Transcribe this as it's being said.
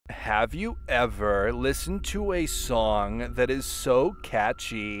Have you ever listened to a song that is so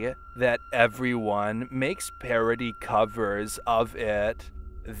catchy that everyone makes parody covers of it?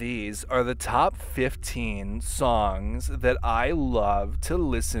 These are the top 15 songs that I love to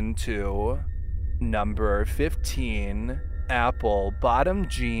listen to. Number 15, Apple Bottom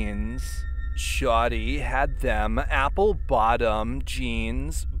Jeans. Shawty had them apple bottom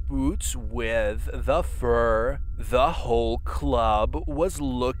jeans, boots with the fur. The whole club was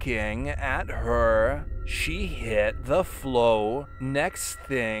looking at her. She hit the flow. Next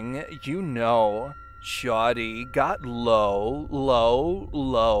thing you know, Shawty got low.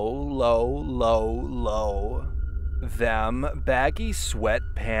 Them baggy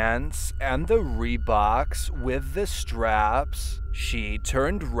sweatpants and the Reeboks with the straps. She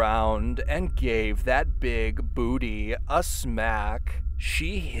turned round and gave that big booty a smack.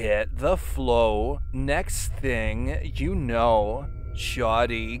 She hit the flow. Next thing you know,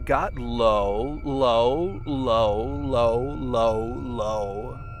 Shawty got low.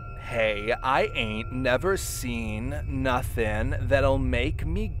 Hey, I ain't never seen nothing that'll make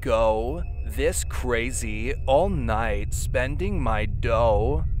me go this crazy all night spending my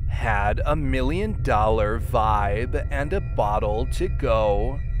dough. Had $1 million vibe and a bottle to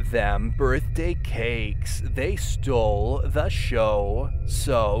go. Them birthday cakes, they stole the show.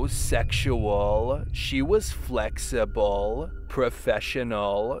 So sexual, she was flexible,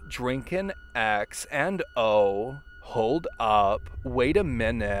 professional, drinking X and O. Hold up, wait a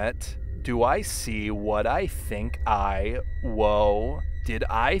minute. Do I see what I think whoa. Did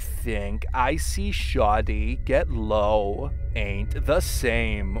I think I see Shawty get low? Ain't the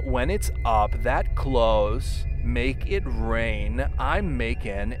same when it's up that close. Make it rain, I'm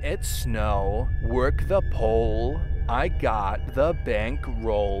making it snow. Work the pole, I got the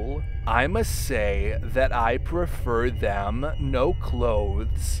bankroll. I'ma say that I prefer them no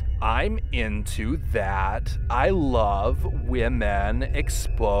clothes. I'm into that. I love women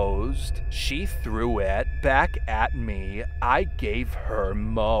exposed. She threw it back at me. I gave her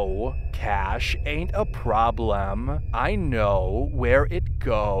mo. Cash ain't a problem. I know where it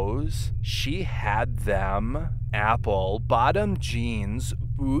goes. She had them. Apple bottom jeans,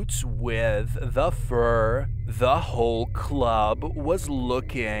 boots with the fur. The whole club was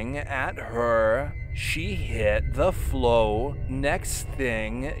looking at her. She hit the flow. Next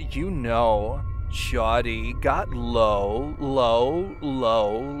thing you know, Shawty got low.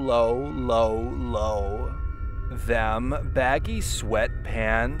 Them baggy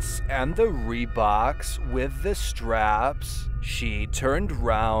sweatpants and the Reeboks with the straps. She turned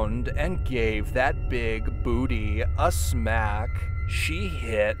round and gave that big booty a smack. She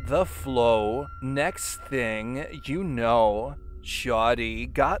hit the flow. Next thing you know,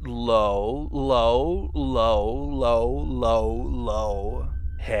 Shawty got low.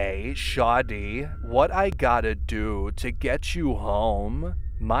 Hey, Shawty, what I gotta do to get you home?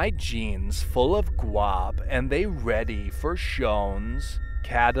 My jeans full of guap and they ready for shows.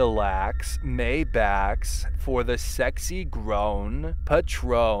 Cadillacs, Maybachs for the sexy grown.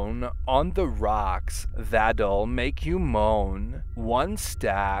 Patron on the rocks, that'll make you moan. 1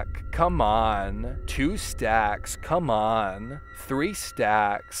 stack, come on. 2 stacks, come on. 3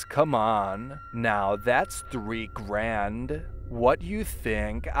 stacks, come on. Now that's 3 grand. What you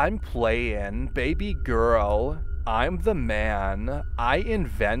think I'm playing, baby girl? I'm the man. I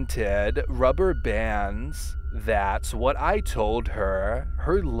invented rubber bands. That's what I told her.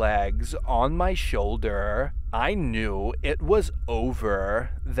 Her legs on my shoulder. I knew it was over.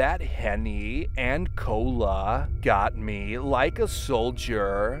 That Henny and cola got me like a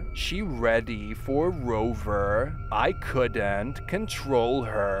soldier. She ready for Rover. I couldn't control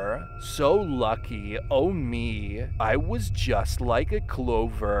her. So lucky, oh me. I was just like a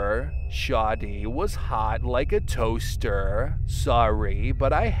clover. Shawty was hot like a toaster. Sorry,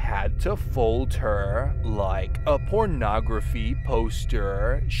 but I had to fold her like a pornography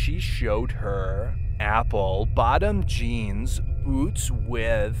poster. She showed her. Apple bottom jeans, boots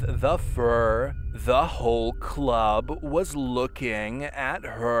with the fur. The whole club was looking at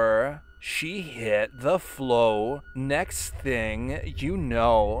her. She hit the flow. Next thing you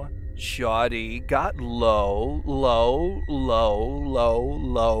know, Shawty got low.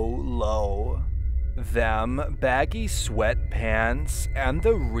 Them baggy sweatpants and the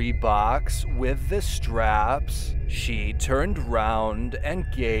Reeboks with the straps. She turned round and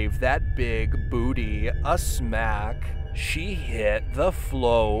gave that big booty a smack. She hit the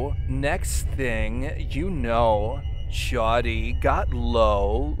flow. Next thing you know, Shawty got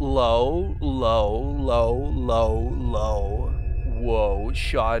low. Whoa,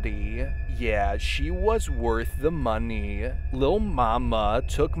 shoddy. Yeah, she was worth the money. Lil mama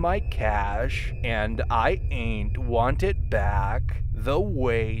took my cash, and I ain't want it back. The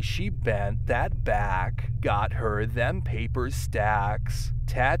way she bent that back got her them paper stacks.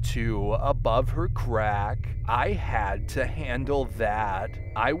 Tattoo above her crack. I had to handle that.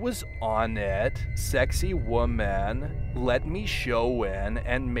 I was on it. Sexy woman let me show in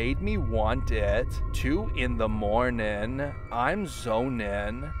and made me want it. 2 in the morning, I'm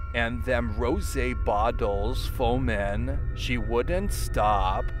zoning, and them rosé bottles foamin'. She wouldn't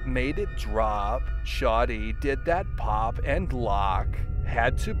stop, made it drop. Shoddy did that pop and lock.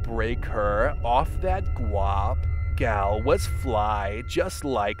 Had to break her off that guap. Gal was fly just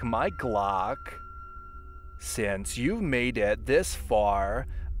like my Glock. Since you've made it this far,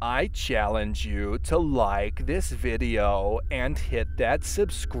 I challenge you to like this video and hit that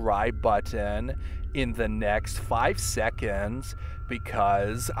subscribe button in the next 5 seconds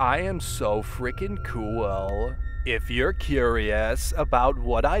because I am so freaking cool. If you're curious about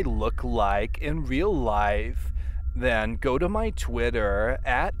what I look like in real life, then go to my Twitter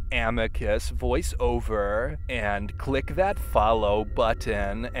at Amicus voiceover and click that follow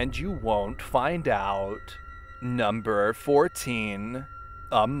button and you won't find out. Number 14.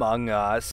 Among Us.